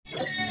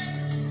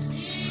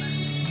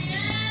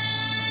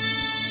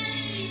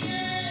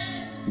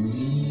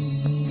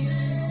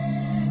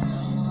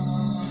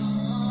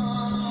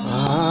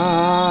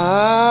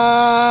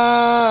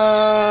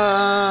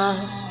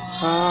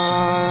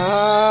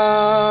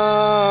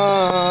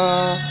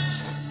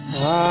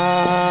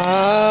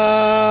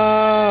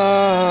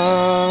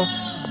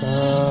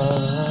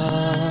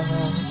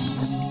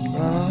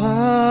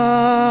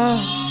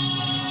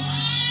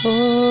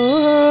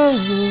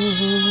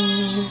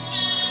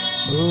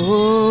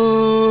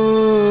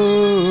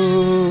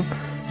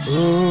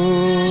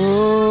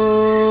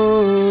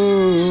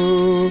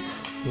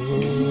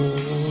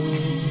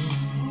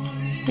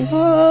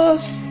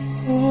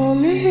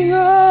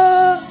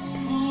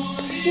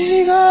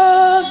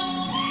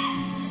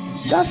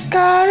Just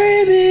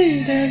carry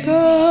me and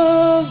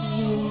go.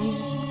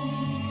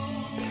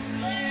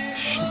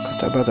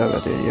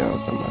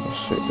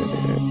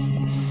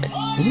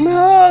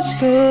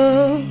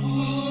 Master,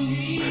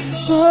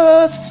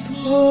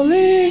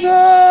 Holy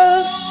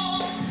Ghost,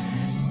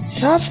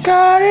 just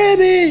carry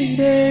me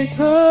and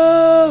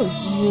go.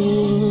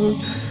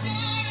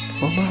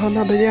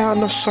 Omahana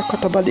Bayana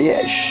Sakata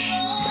Badiesh.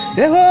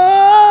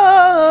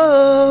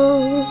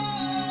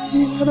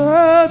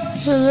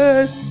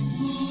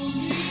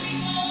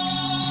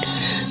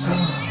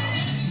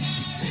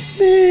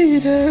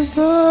 Need and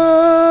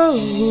go.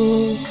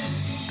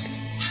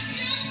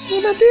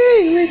 Wanna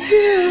be with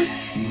you.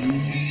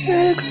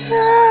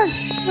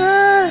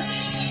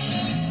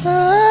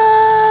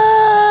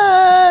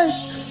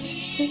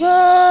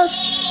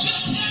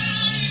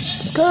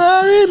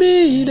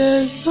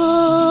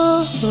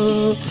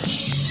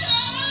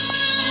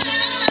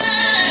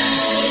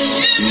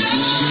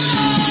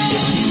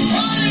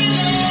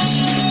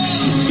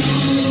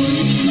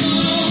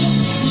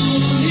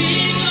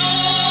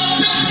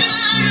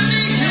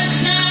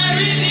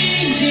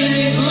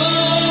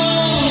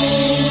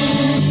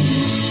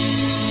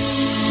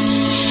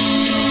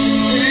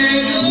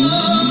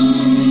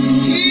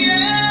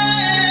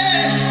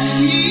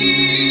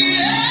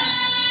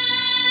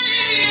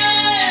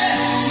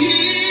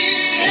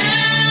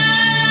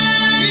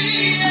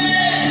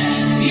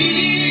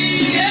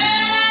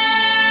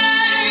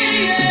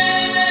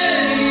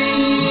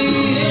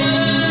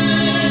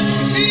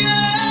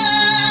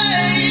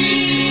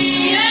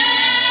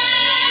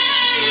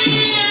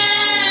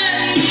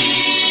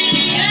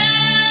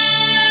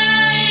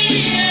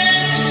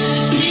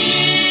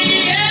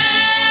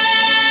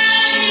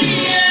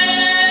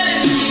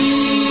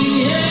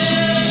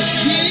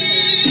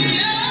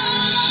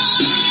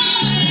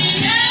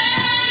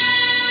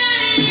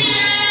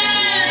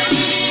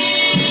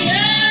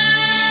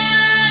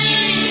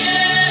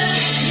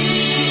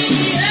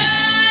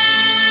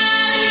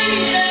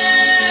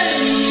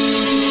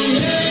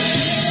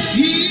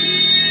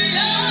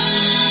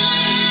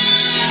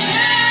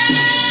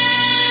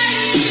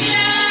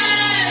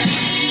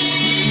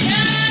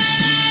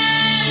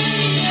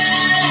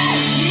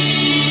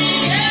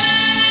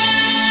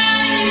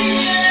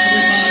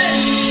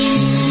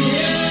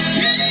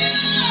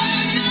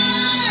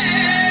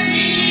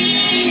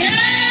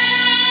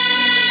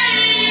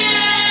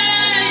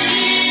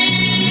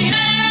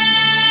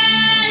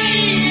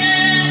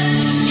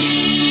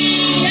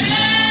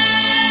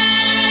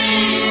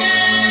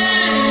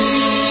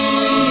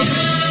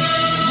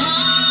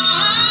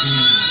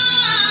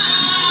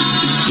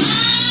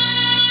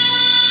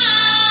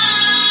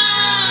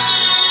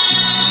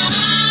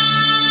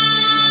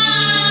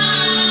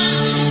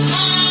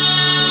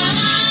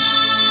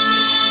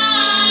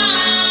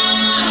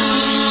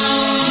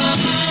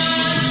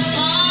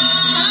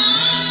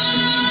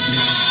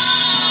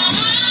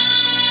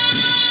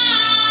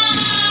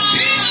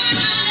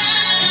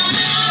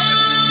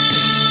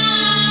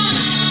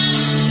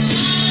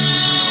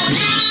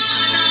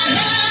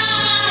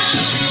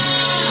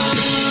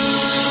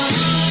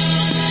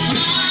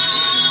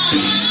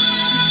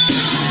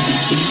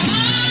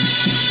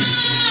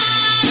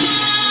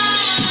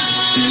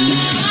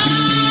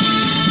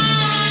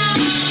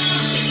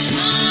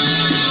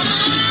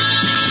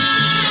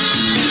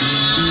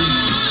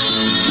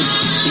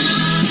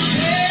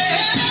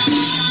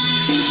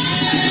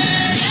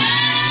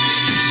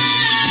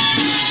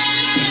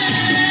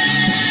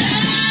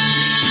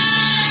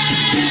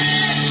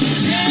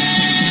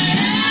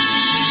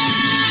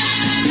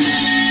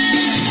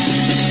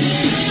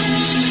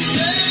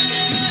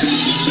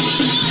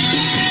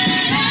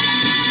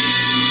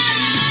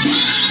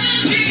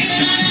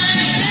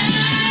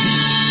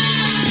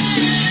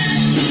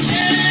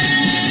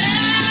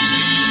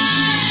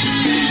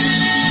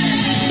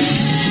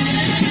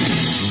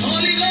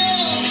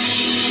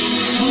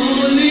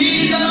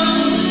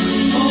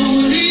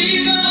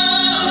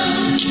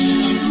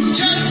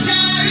 Just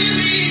carry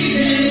me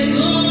and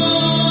go.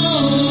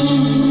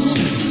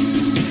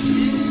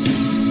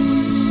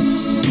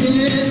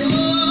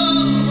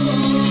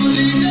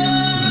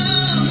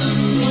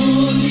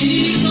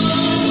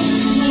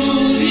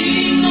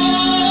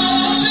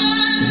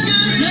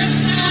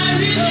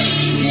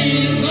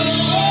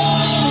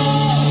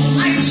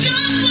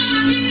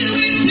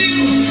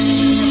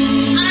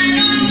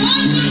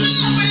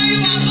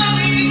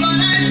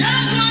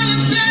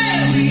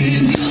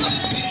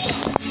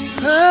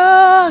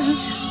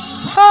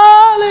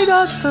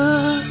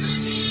 Master,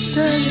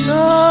 then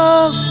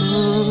Lord,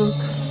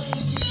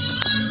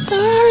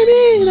 carry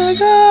me to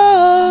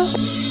go.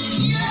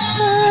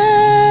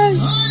 Hey,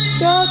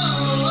 yes.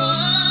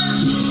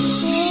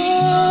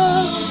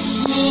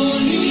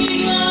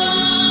 Holy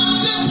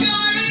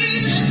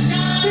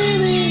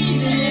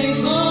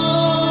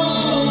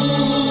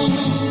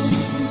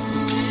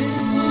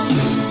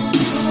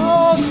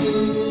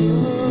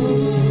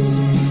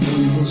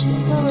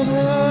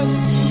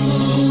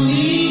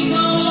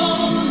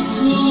Ghost,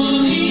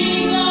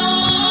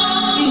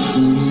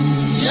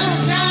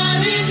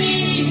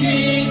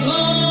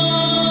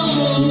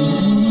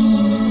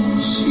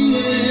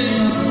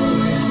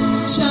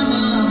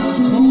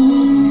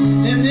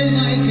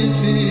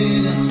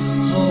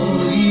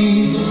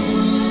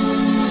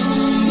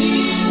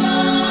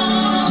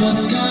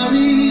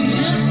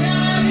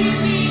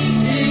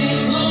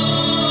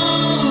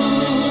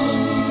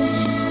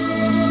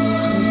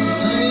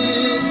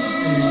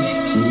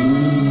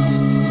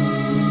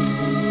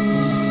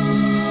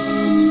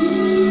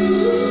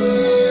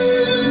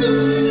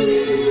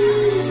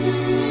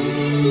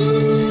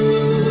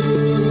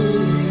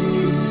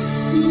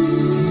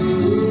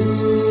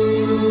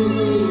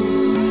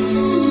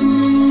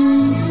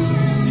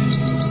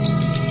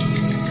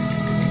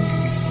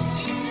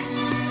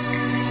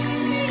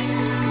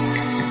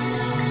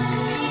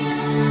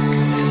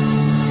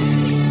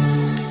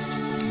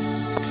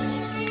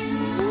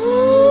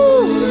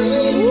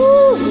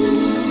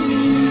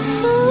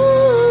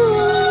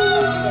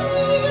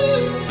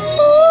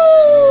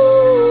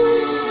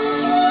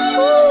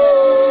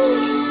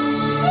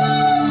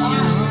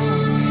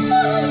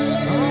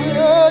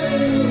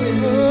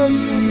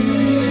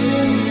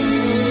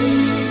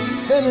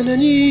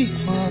 Manani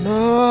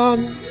Manan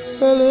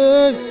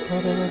Ele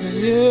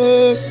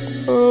Mananaye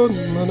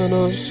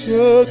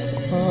Mananashet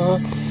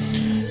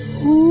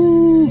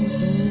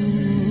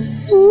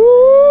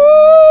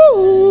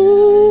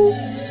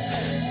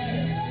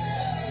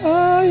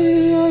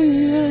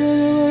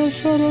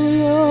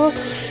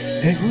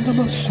Eguna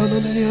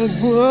Masanania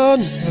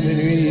Guan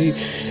Anani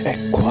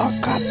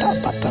Equakata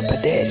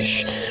Patapadesh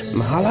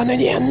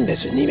Mahalanian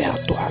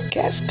Desiniverto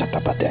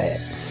Cascatapate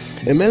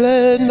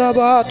Emelena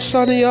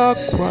Batsania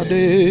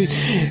Quade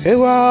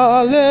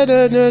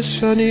Ewalene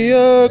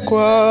Sania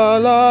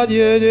Quala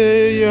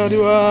Yede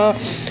Yadua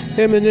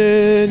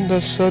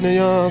Eminenda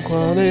Sania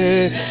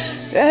Quade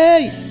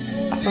Hey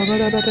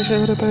Amabada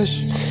Batashabash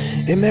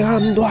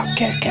Emerando a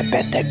que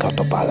pete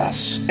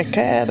cotopalas e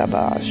que da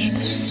bash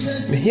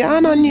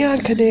Miana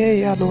nianche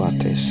de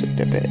anuates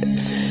debe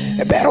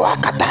e pero a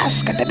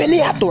catasca de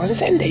beniato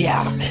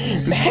ansendia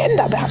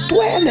mehenda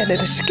bertuene de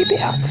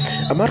skipia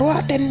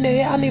amaruate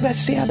ne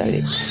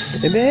anniversari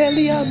e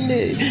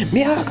meliane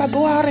miaka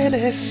boare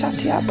ne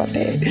satia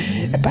bate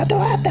e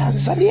padoa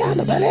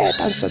tanzaniana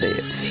baleta sade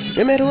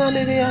e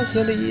meruane de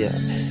anzania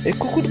e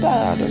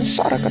cucurba non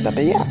sarca da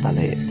beata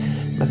le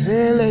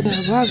Vele de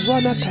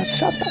vazona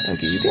tatsapa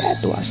taki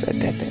vieto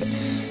asetepe.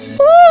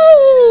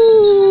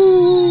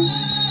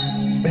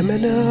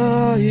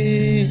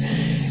 Emenai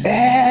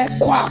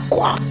kwa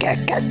ke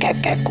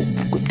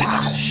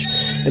kutash.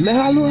 Eme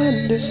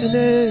haluan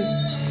desene.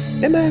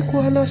 Eme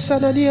kwa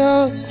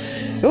sanadia.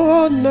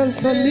 Ona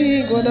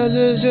sani gwana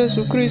de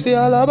Jesus Christ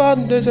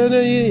alaban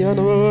desene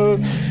yano.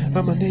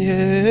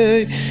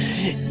 Amani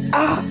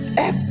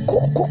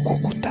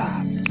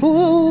kukuta.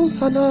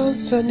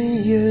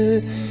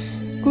 Anasani.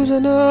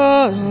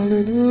 Hosanna,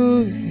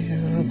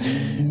 hallelujah.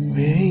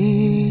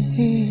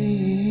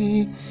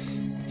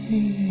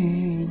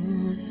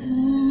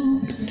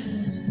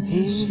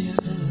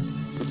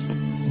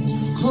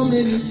 Come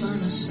in from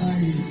the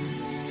side.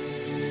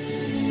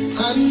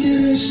 I'm the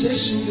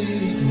recession.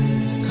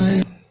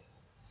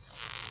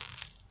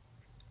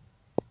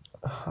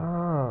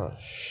 Aha,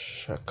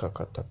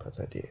 shakakata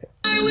patadia.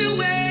 I will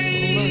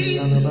wait.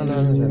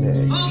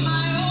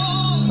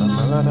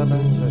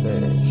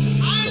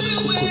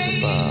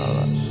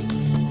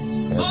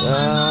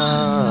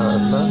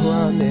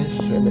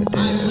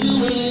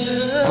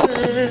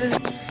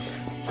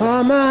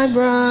 Oh my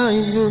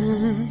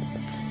bridegroom,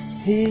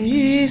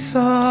 he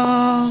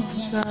saw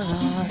that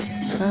I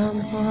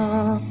am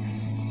for.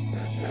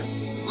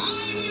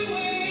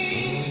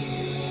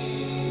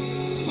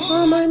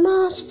 Oh my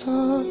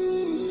master.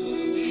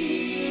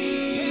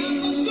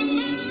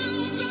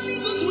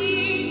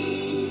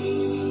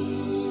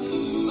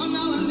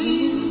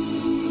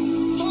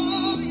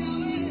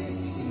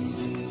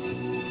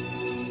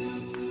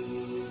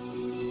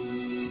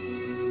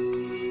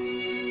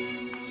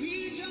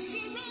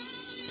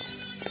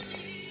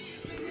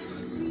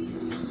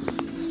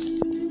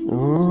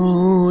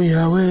 Oh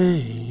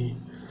Yahweh,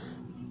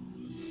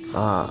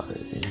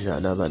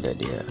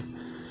 Yadabadadia.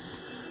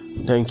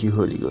 Thank you,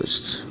 Holy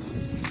Ghost.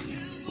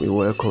 We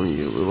welcome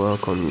you.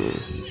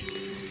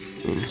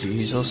 In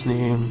Jesus'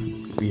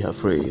 name, we have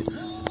prayed.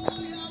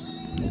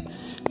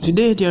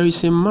 Today there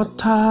is a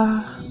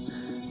matter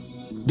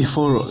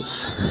before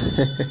us.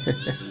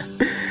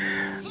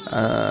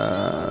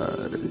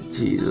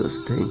 Jesus,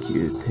 thank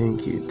you.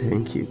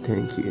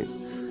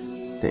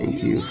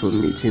 Thank you for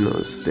meeting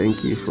us.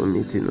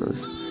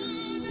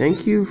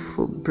 Thank you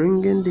for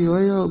bringing the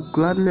oil of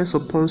gladness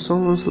upon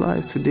someone's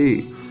life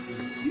today.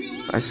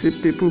 I see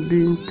people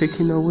being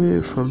taken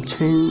away from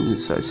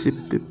chains. I see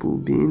people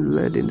being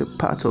led in the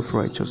path of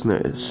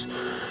righteousness.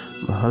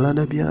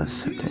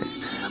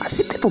 I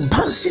see people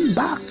bouncing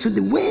back to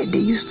the way they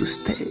used to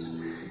stay.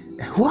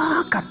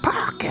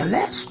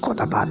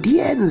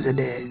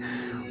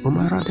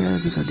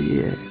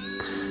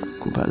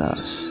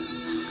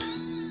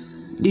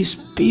 The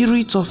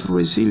spirit of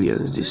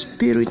resilience.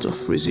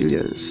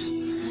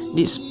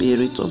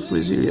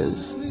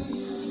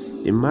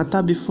 The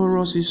matter before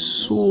us is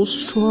so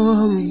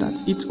strong that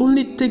it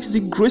only takes the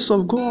grace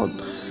of God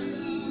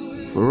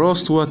for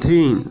us to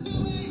attain.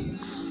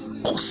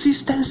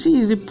 Consistency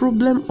is the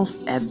problem of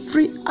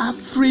every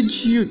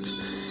average youth.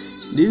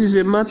 This is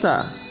a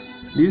matter.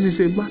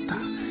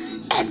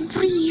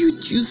 Every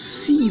youth you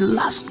see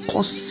lacks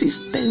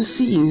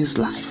consistency in his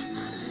life.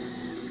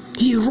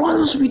 He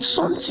runs with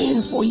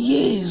something for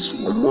years,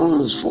 for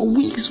months, for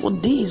weeks, for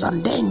days,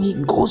 and then he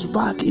goes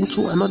back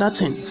into another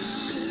thing.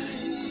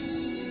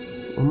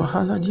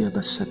 Lord,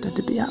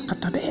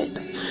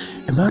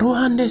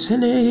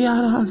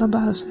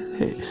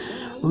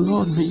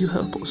 may you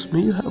help us.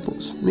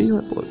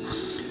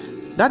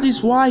 That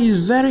is why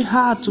it's very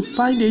hard to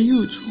find a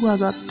youth who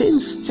has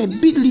attained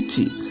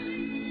stability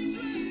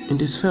in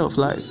this sphere of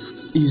life.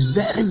 It's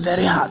very,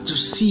 very hard to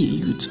see a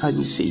youth and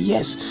you say,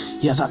 yes,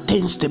 he has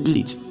attained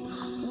stability.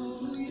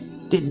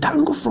 They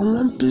dangle from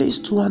one place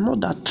to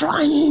another,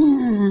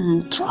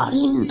 trying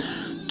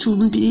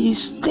to be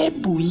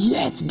stable,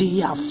 yet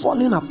they are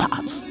falling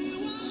apart.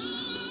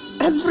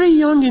 Every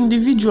young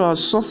individual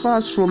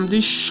suffers from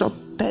this short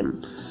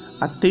short-term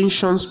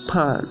attention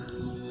span,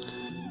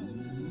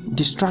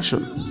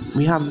 distraction.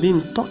 We have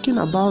been talking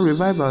about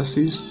revival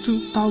since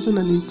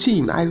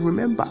 2018. I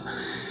remember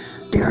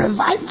the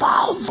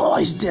revival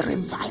voice, the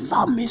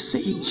revival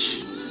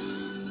message.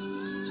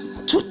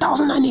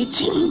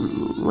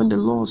 2018, when the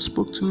Lord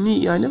spoke to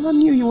me, I never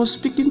knew He was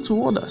speaking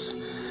to others.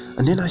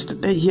 And then I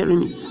started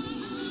hearing it.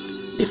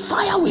 The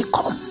fire will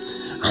come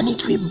and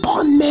it will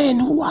burn men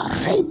who are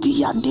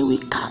ready, and they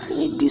will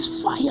carry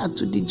this fire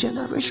to the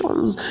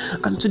generations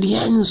and to the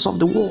ends of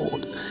the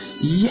world.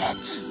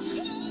 Yet,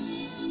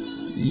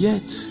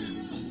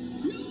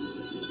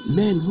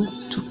 men who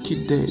took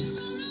it then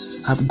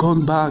have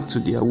gone back to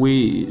their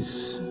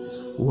ways.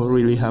 What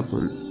really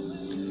happened?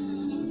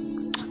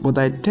 But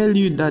I tell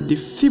you that the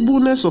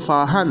feebleness of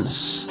our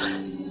hands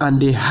and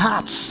the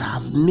hearts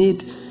have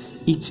made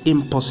it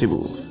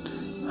impossible.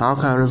 How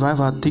can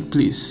revival take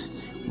place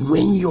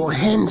when your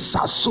hands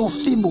are so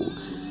feeble?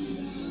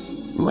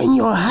 When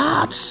your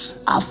hearts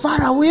are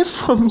far away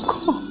from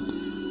God?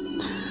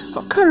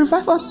 How can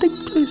revival take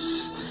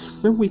place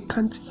when we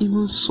can't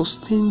even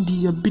sustain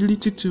the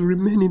ability to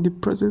remain in the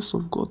presence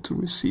of God to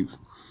receive?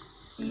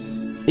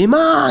 A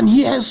man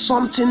hears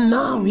something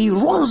now, he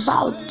runs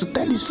out to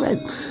tell his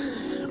friend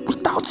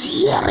without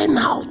hearing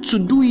how to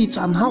do it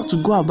and how to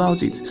go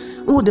about it.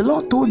 Oh, the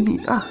Lord told me.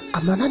 The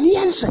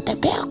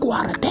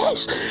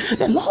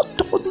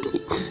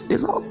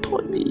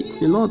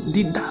Lord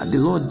did that. The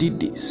Lord did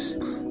this.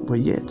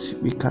 But yet,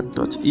 we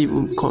cannot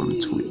even come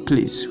to a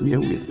place where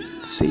we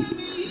say,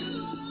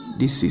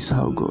 this is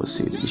how God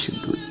said we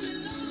should do it.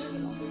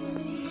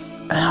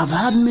 I have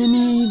heard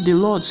many the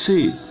Lord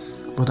say,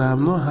 but I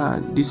have not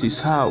heard, this is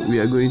how we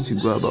are going to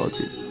go about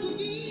it.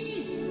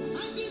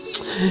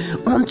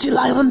 Until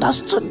I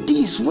understood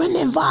this,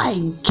 whenever I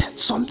get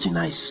something,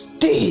 I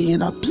stay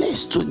in a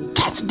place to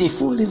get the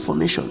full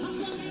information.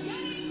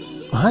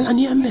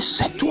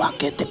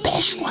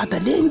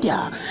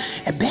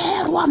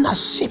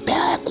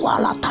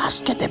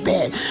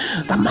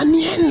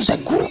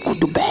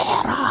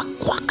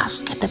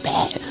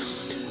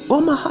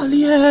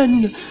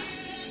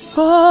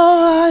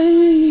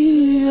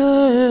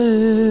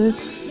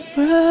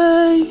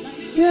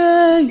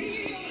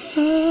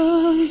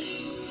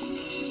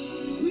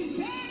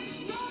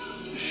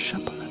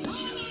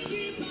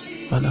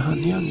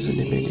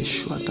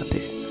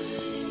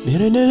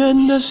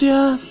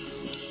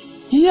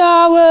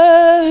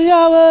 Yahweh,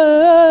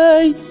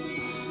 Yahweh,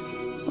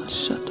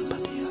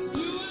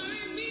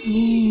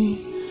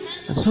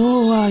 and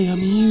so I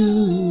am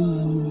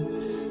you,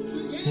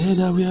 and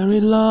that we are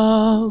in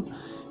love.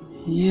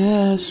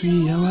 Yes,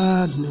 we are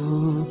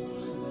one.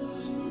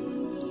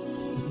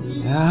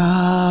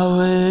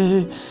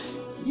 Yahweh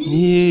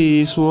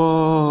is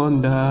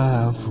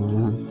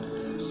wonderful.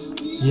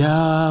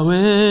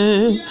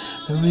 Yahweh,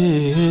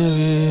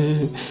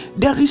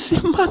 there is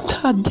a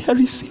matter.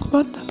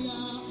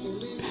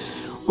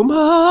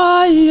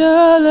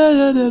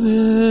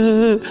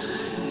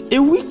 A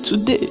week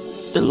today,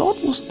 the Lord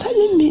was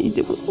telling me,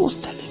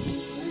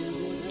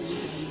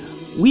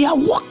 we are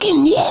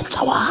walking yet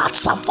our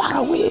hearts are far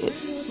away.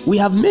 We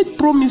have made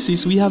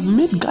promises, we have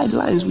made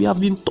guidelines, we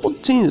have been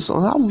told things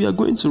on how we are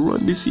going to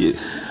run this year.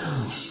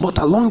 But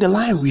along the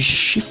line, we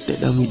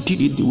shifted and we did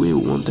it the way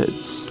we wanted,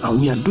 and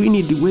we are doing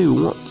it the way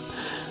we want.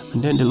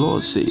 And then the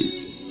Lord said,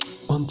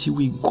 until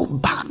we go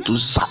back to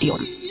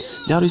Zion,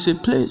 there is a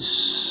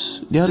place.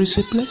 We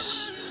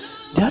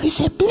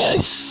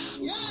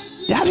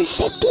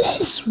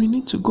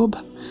need to go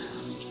back.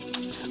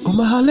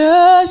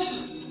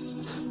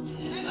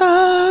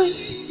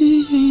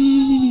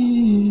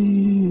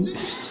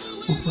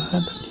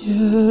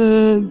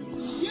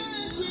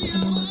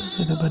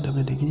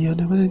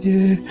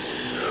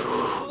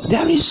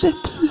 There is a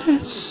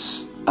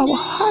place our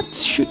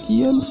hearts should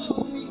yearn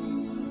for.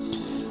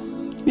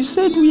 He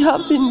said we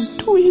have been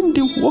doing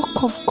the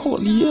work of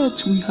God,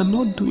 yet we are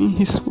not doing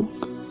His work.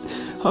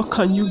 How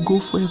can you go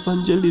for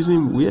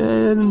evangelism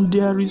when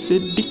there is a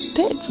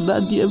dictate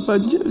that the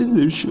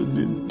evangelism should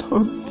be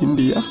done in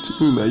the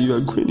afternoon and you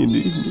are going in the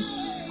evening?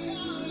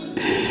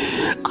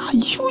 Are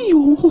you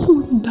your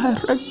own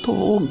director,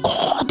 or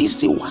God is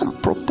the one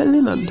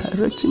propelling and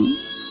directing you?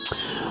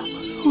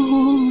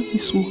 Oh,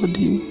 He's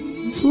worthy.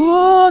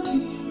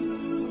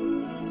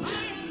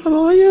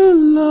 How are you,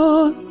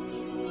 Lord?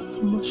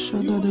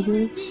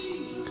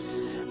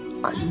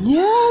 And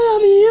yeah,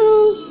 I'm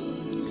you.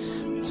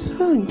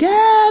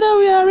 Together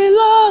we are in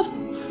love.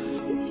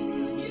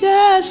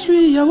 Yes,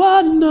 we are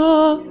one.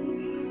 No.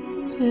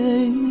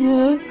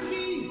 Yeah.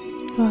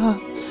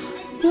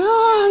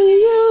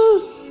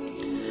 You.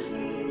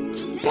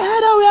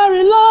 Together we are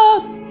in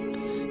love.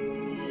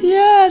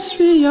 Yes,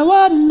 we are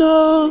one.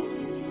 No.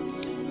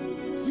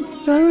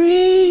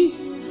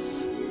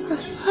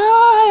 I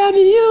am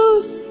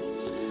you.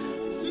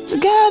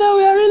 Together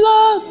we are in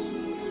love.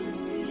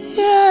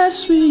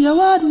 Yes, we are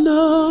one.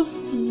 No.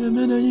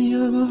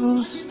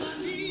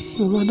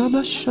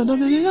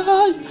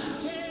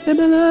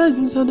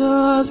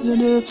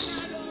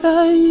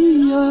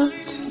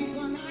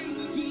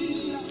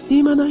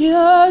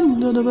 Imanayan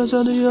no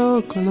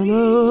bazanio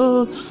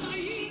kalama.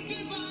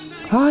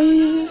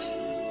 Ay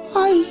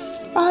hey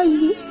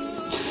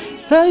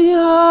hey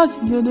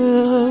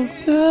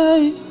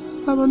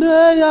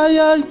amane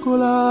ay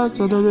kola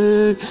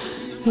sadame.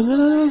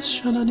 Emana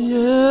shanani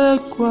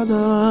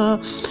ekwana.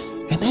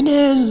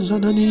 Emene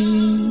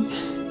zanani.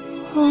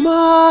 Oh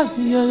my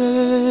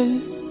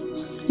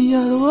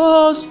yeah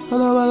was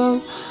alabala.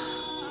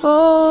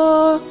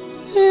 Oh,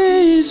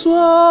 He is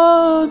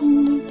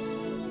one.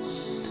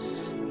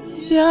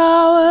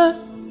 Yahweh,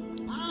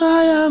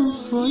 I am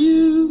for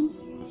you.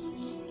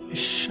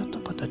 Shut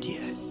up at that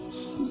year.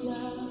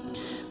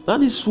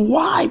 That is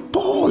why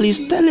Paul is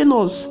telling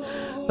us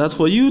that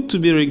for you to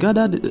be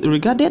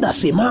regarded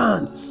as a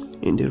man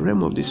in the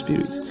realm of the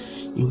spirit,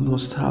 you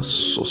must have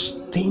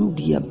sustained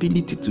the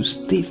ability to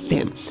stay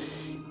firm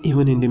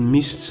even in the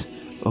midst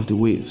of the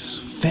waves.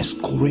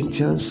 1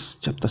 Corinthians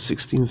chapter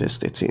 16 verse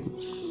 13.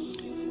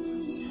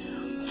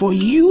 For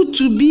you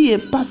to be a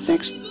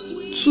perfect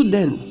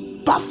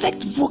student,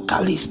 perfect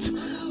vocalist,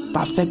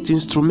 perfect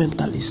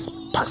instrumentalist,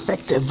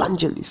 perfect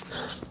evangelist,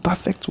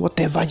 perfect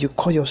whatever you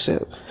call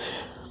yourself.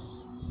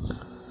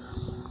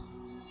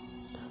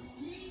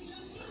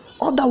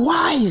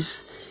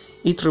 Otherwise,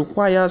 it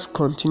requires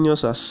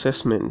continuous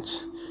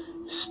assessment,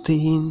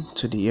 staying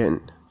to the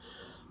end.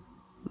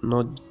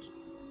 Not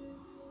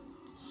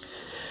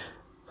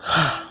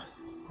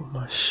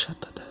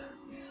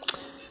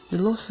the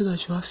Lord said I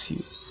should ask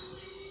you,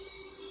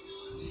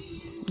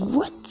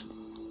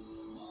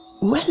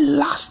 when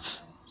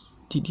last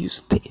did you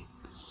stay?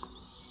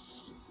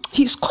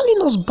 He's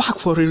calling us back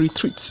for a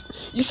retreat.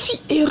 You see,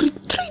 a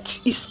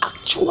retreat is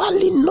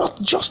actually not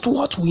just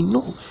what we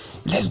know.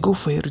 Let's go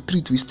for a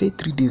retreat. We stay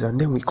 3 days and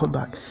then we come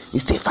back. We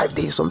stay 5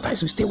 days.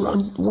 Sometimes we stay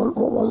one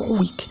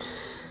week.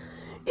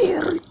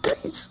 A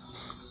retreat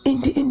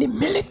in the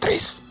military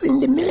sphere.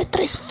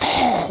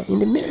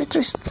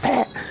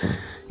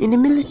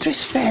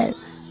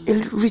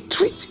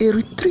 A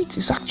retreat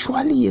is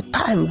actually a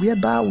time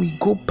whereby we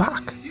go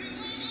back.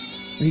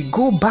 We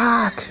go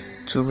back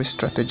to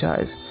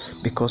re-strategize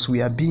because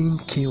we are being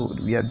killed.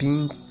 We are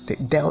being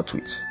dealt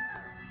with.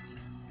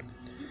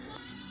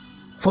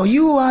 For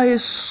you are a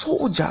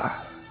soldier.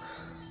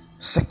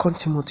 2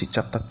 Timothy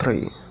chapter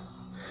 3.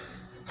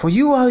 For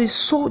you are a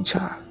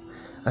soldier,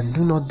 and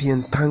do not be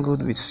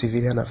entangled with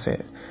civilian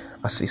affairs.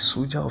 As a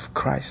soldier of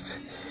Christ,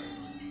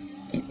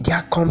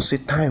 there comes a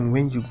time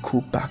when you go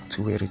back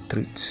to a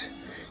retreat.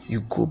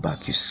 You go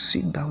back, you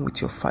sit down with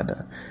your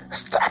father,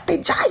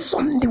 strategize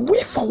on the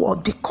way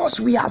forward because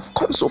we have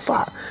come so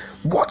far.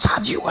 What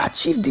have you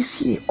achieved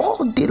this year? All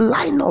the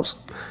lineups.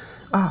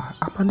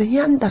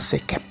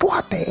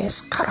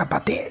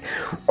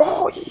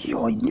 Oh,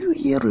 your New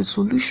Year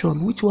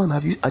resolution. Which one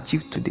have you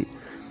achieved today?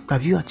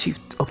 Have you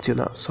achieved up till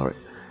now? Sorry.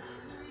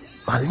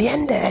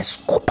 Maliende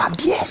escopa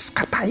dies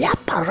kataya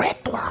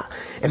paretwa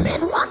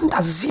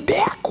emenwanda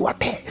zibea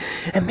kwate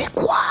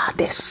emekwa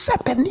de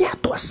sepenia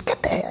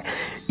toskete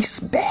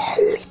is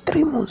barely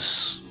 3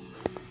 months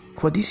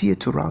for this year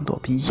to round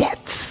up.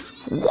 Yet,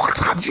 what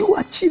have you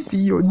achieved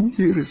in your New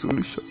Year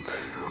resolution?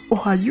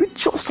 Or are you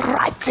just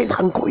writing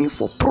and going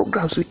for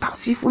programs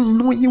without even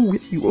knowing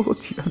what you are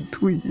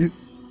doing?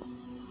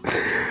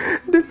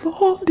 The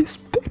Lord is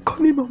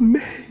beckoning on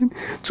men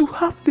to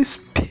have the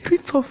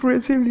spirit of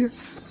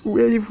resilience,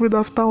 where even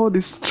after all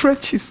the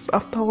stretches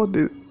of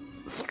life,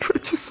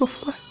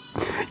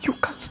 you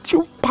can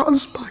still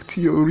bounce back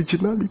to your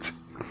originality.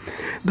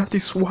 That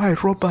is why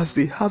robbers,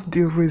 they have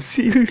the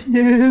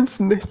resilience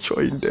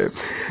nature in them.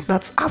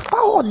 That after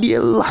all the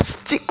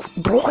elastic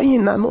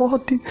drawing and all,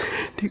 they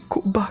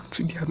go back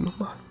to their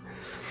normal.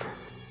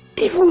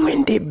 Even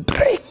when they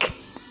break,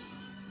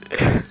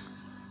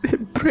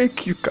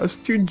 you can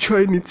still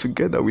join it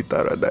together with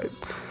Aradine.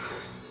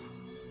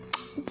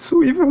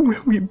 So even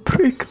when we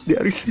break,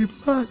 there is a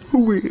man who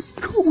will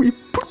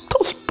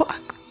put us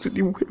back to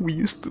the way we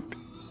used to be.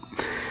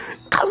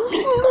 Can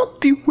we not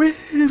be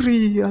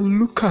wary and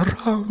look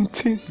around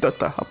things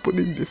that are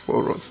happening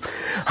before us,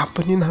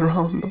 happening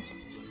around us?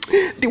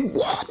 The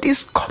world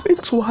is coming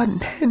to an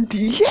end,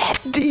 yet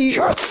the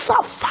youths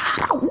are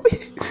far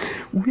away.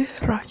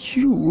 Where are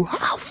you?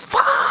 How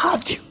far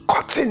have you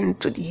gotten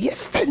to the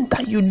extent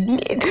that you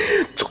need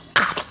to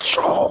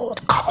capture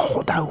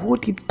God and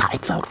hold him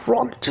tight and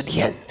run to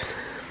the end?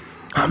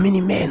 How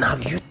many men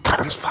have you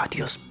transferred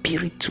your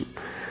spirit to?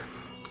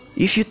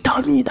 If you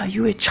tell me that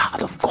you're a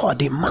child of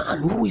God, a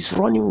man who is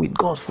running with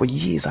God for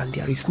years, and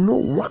there is no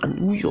one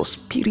who your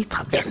spirit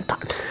has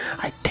entered,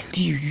 I tell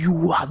you,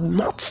 you are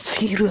not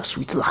serious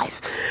with life,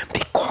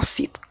 because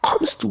it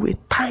comes to a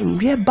time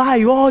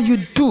whereby all you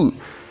do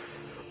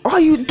or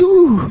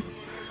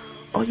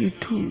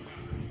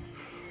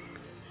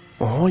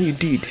all you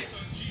did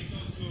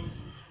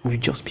will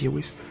just be a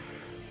waste.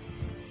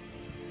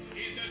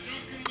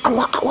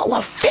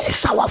 Our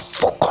face, our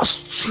focus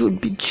should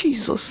be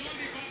Jesus.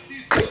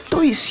 Crypto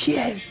is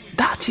here,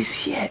 that is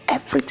here,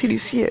 everything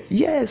is here.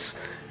 Yes,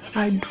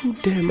 I do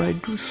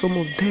some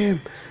of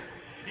them.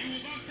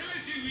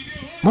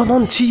 But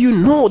until you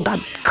know that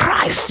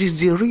Christ is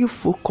the real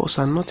focus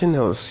and nothing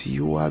else,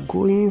 you are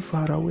going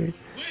far away.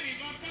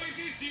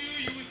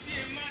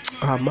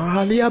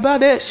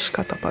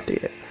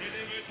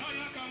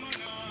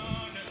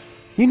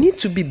 You need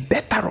to be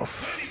better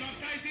off.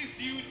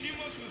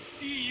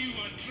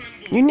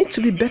 You need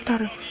to be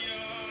better off.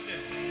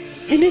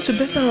 You need to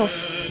be better off.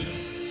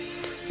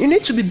 You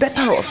need to be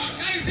better off.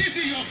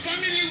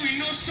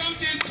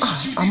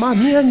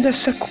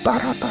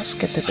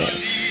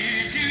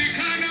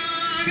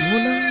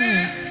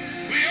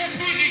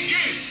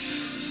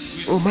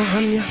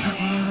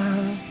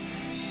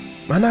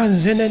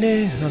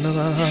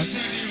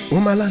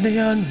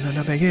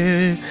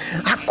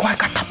 Aqua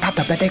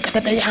catapata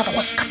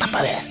bedecatabeados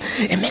catapare,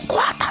 e me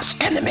quatas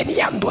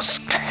canemeniandos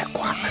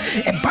qua,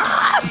 e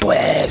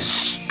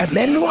bardoes, a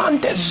menuan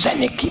de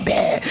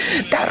zenikibe.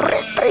 The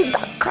retreat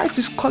that Christ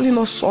is calling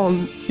us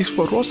on is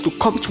for us to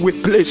come to a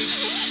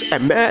place, a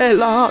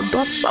mela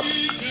dosam.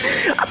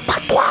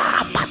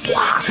 Patwa,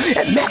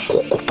 and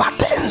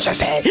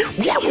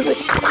where we will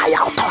cry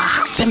out our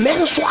hearts and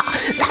mensua,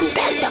 and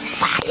then the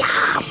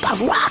fire,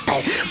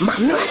 Baruate,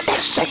 Manuete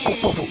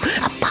Secupu,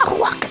 a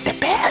Paruak de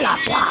Bella, a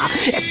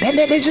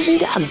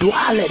Benedizzi and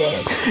Duale,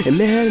 a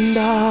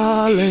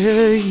Mendalea.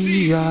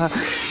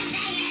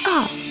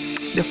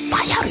 The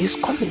fire is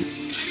coming.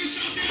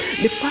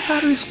 The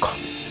fire is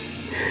coming.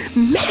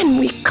 Men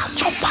will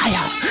catch on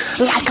fire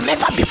like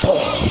never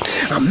before.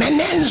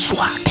 Amen. A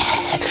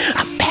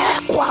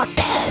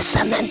perquates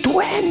and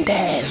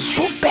duende,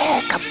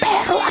 super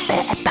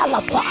caperuate,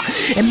 palatua,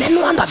 and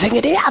men wonder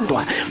singing the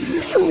andua.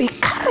 Men will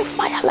carry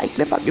fire like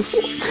never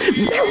before.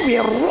 Men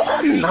will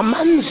run, a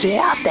man's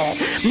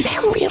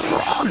men will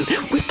run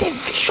with a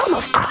vision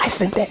of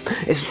Christ in them.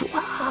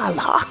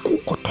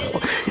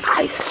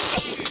 I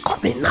see it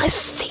coming, I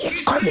see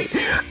it coming.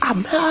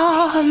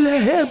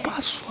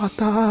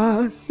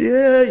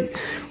 Yay.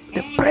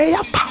 The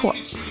prayer power,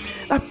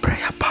 the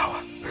prayer power.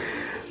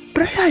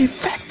 Prayer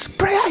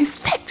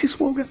effect is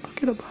what we're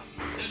talking about.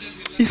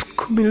 It's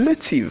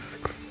cumulative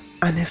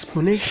and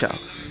exponential.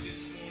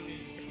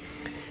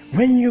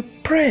 When you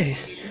pray,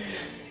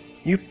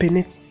 you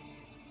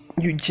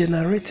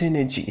generate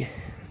energy.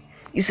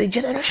 It's a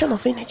generation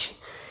of energy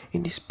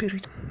in the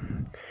spirit.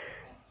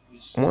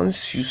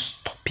 Once you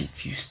stop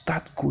it, you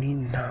start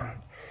going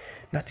down.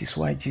 That is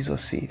why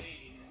Jesus said,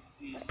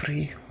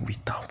 pray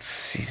without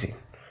ceasing.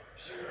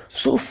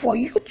 So for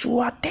you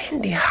to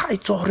attain the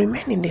height or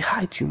remain in the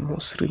height, you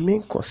must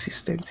remain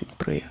consistent in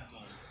prayer.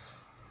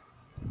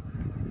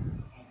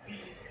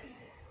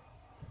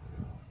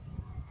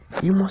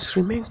 You must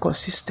remain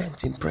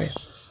consistent in prayer.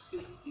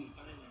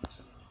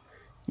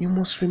 You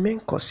must remain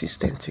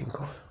consistent in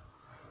God.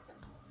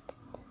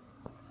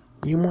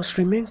 You must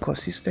remain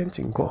consistent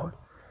in God.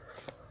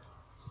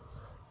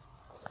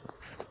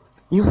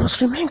 You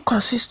must remain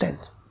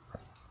consistent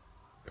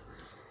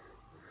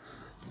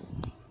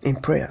in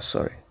prayer,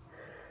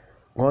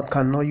 God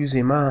cannot use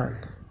a man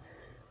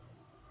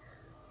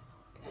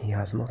He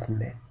has not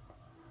met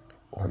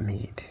or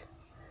made.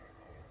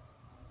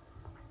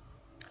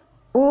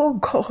 Oh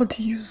God,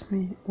 use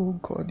me. Oh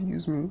God,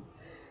 use me.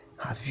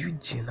 Have you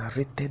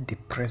generated the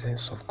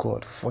presence of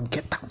God?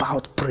 Forget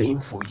about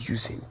praying for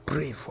using.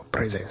 Pray for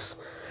presence.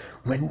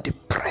 When the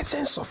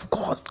presence of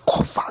God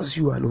covers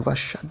you and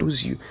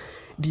overshadows you,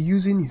 the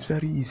using is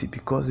very easy,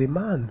 because a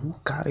man who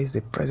carries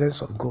the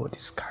presence of God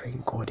is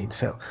carrying God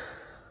himself.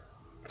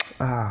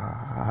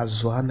 God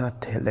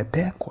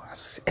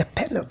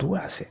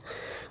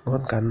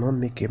cannot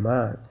make a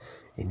man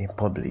in a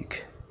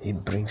public. He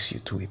brings you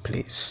to a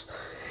place.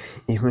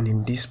 Even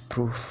in this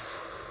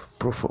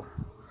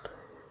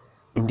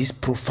in this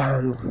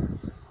profound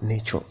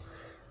nature,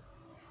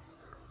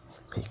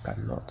 he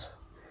cannot.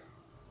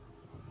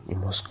 You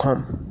must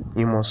come.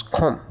 You must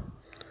come.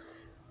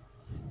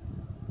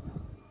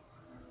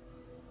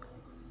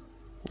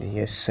 The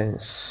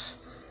essence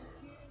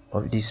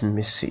of this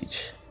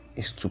message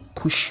is to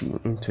push you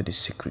into the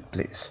secret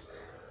place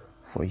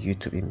for you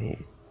to be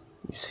made.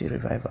 You see,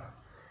 revival,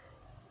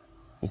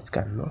 it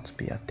cannot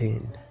be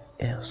attained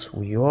else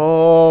we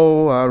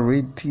all are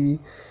ready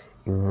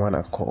in one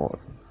accord.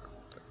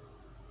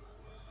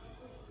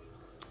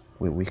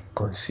 We will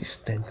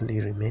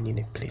consistently remain in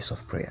a place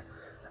of prayer.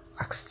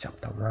 Acts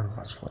chapter 1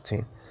 verse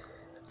 14.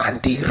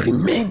 And they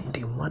remained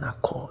in one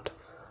accord.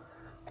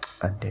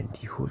 And then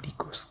the Holy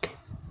Ghost came.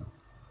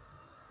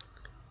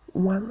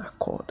 One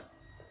accord.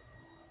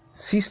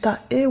 Sister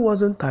A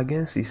wasn't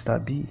against Sister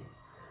B.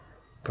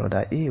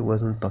 Brother A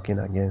wasn't talking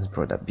against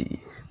Brother B.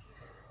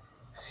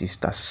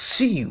 Sister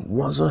C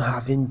wasn't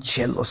having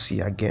jealousy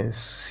against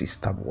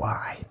Sister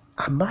Y.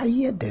 Am I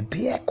here? The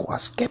bear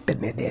was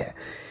keeping it there.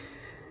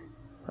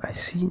 I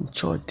see in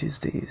church these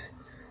days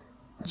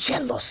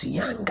jealousy,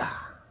 anger,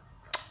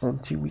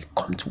 until we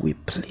come to a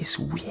place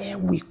where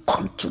we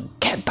come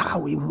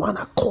together in one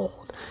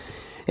accord.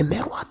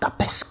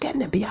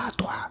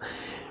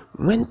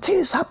 When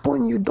things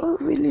happen, you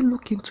don't really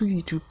look into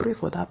it. You pray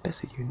for that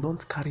person. You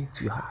don't carry it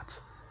to your heart.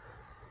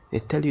 They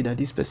tell you that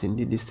this person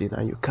did this thing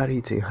and you carry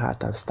it in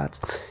heart and start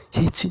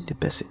hating the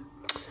person.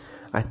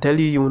 I tell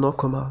you, you will not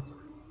come out.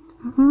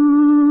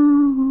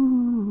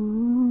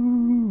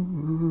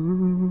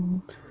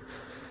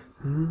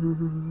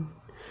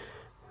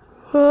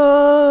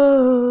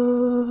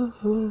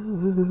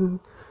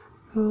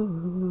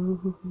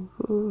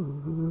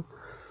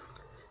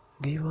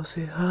 Give us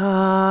a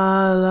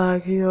heart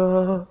like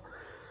your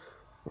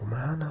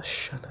Umana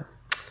Shana.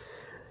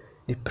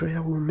 The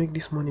prayer we'll make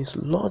this morning is,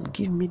 Lord,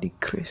 give me the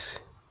grace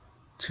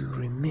to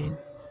remain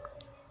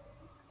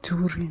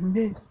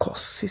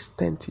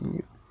consistent in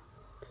you.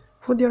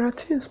 For there are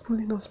things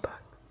pulling us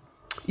back.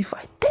 If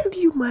I tell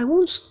you my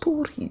own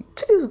story,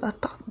 things that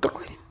are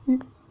drawing me,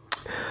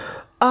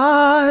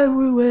 I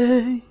will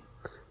wait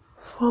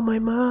for my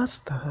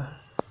master.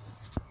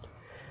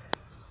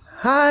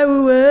 I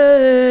will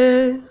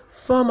wait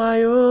for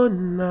my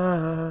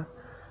owner.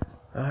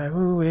 I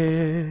will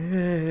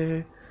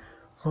wait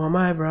for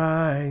my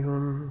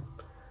bridegroom.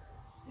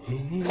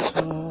 He's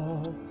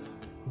all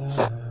that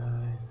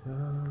I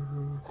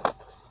am.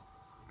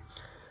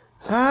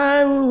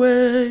 I will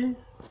wait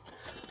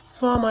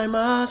for my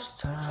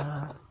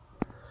master.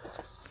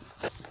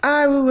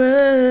 I will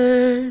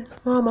wait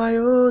for my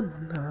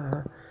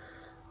owner.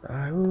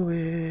 I will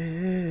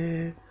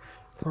wait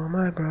for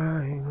my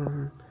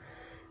bridegroom.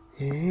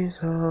 He's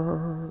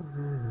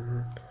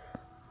on.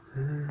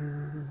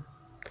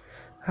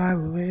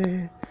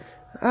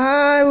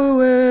 I will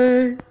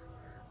wait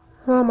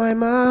for my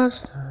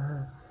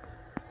master.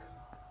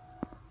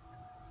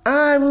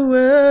 I will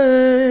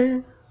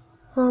wait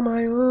for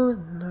my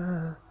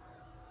owner.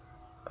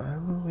 I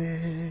will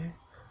wait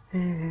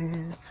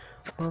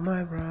for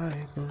my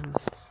bridegroom.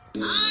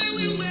 I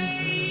will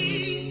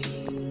wait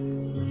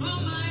for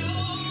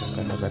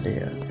my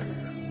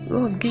owner.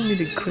 Lord, give me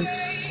the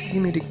grace.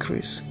 Give me the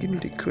grace. Give me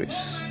the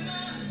grace.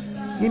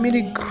 Give me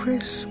the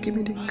grace. Give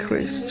me the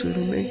grace to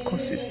remain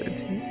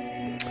consistent.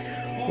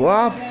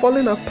 Wow, I've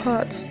fallen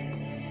apart.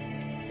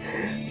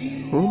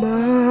 Oh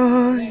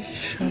my,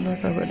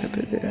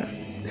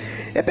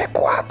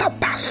 ebekwata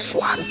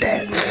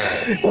paswante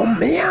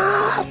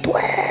omea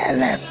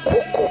tuele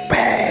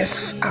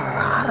kukupes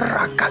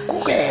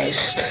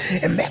arakakuges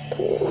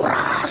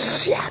emekura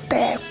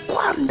siate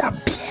kwanda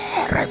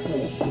piere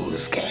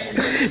kukuske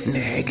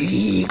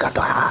negi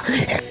gata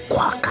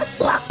kwaka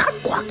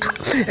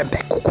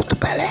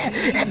embekukutupele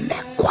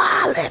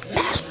emekwale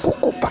tes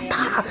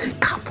kukupata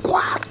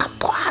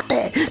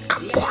kapwate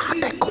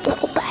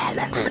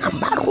kukupele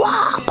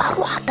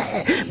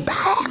ambarwate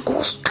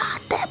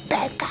bekuskate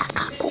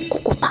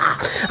bekakukukupa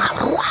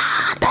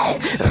arwate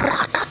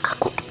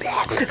rakakakutube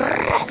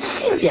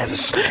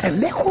resilience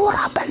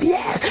emekura belie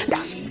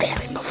that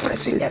spirit of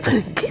resilience.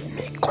 Give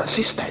me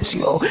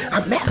consistency,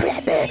 I'm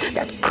ready.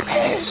 That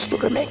grace to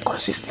remain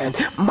consistent.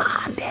 I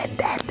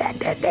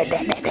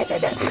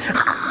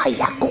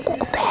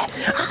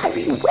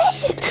will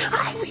wait.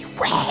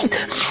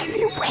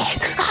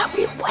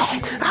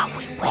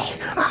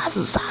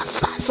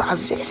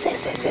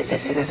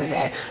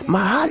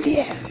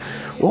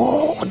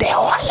 Oh, the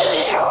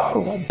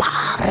oil,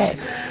 Bare,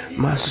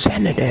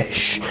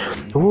 Mazenedesh.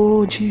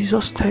 Oh,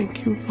 Jesus,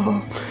 thank you,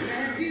 Lord.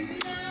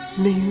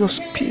 May your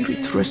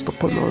spirit rest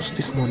upon us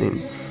this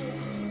morning.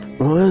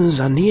 In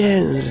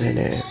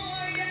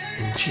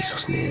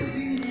Jesus'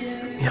 name,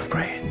 we have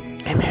prayed.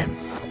 Amen.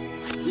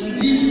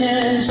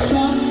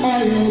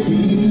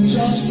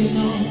 Just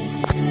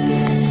enough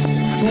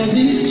for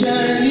this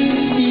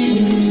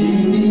journey.